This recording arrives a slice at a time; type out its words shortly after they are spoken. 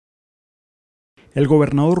El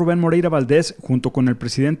gobernador Rubén Moreira Valdés, junto con el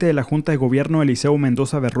presidente de la Junta de Gobierno Eliseo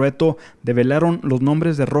Mendoza Berrueto, develaron los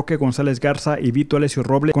nombres de Roque, Gonzales Garza y Vito Alessio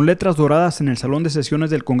con letras doradas en el Salón de Sesiones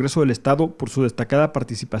del Congreso del Estado por su destacada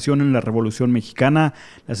participación en la Revolución Mexicana.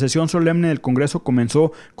 La sesión solemne del Congreso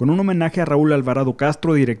comenzó con un homenaje a Raúl Alvarado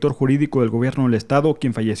Castro, director jurídico del Gobierno del Estado,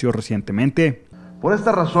 quien falleció recientemente. Por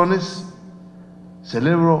estas razones,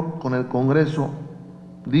 celebro con el Congreso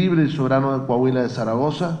Libre y Soberano de Coahuila de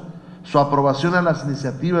Zaragoza su aprobación a las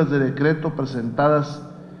iniciativas de decreto presentadas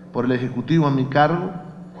por el Ejecutivo a mi cargo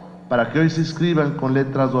para que hoy se inscriban con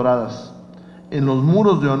letras doradas en los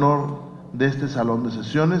muros de honor de este salón de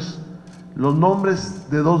sesiones los nombres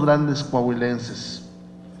de dos grandes coahuilenses,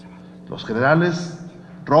 los generales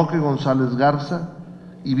Roque Gonzales Garza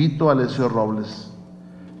y Vito Alessio,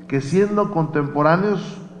 que siendo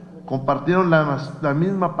contemporáneos compartieron la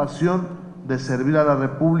misma pasión de servir a la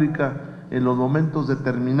República en los momentos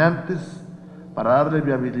determinantes para darle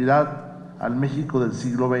viabilidad al México del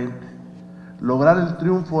siglo XX, lograr el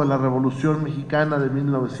triunfo de la Revolución Mexicana de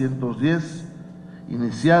 1910,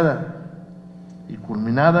 iniciada y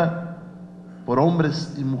culminada por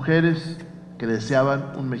hombres y mujeres que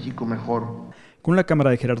deseaban un México mejor. Con la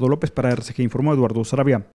cámara de Gerardo López para RCG informó Eduardo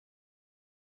Sarabia.